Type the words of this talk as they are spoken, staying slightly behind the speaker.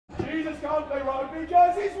Jesus can't play rugby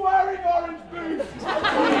because he's wearing orange boots.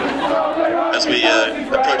 As we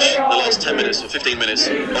approach the last 10 minutes or 15 minutes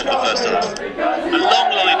of the first half. A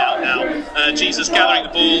long line out now. Jesus gathering the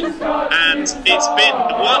ball, and it's been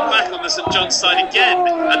worked back on the St John's side again,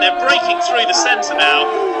 and they're breaking through the centre now.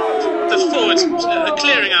 The forwards are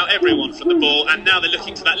clearing out everyone from the ball, and now they're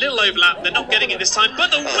looking for that little overlap. They're not getting it this time,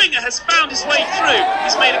 but the winger has found his way through.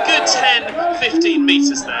 He's made a good 10-15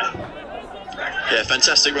 metres there. Yeah,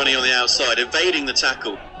 fantastic running on the outside, evading the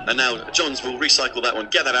tackle, and now Johns will recycle that one,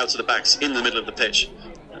 get that out to the backs in the middle of the pitch.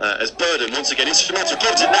 As Burden once again instrumental,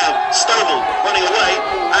 gives it now, Stovall running away,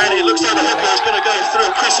 and it looks like the hooker is going to go through.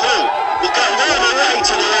 Chris Hall will go all the way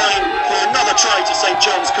to the line for another try to St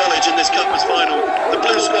John's College in this Cuppers final. The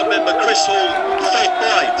Blue Squad member Chris Hall, fed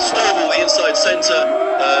by Stovall, the inside centre,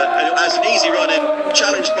 and has an easy run in,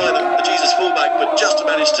 challenged by the Jesus fullback, but just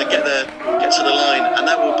managed to get there, get to the line, and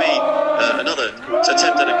that will be another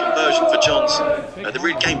attempt at a conversion for Johns. The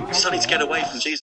game starting to get away from Jesus.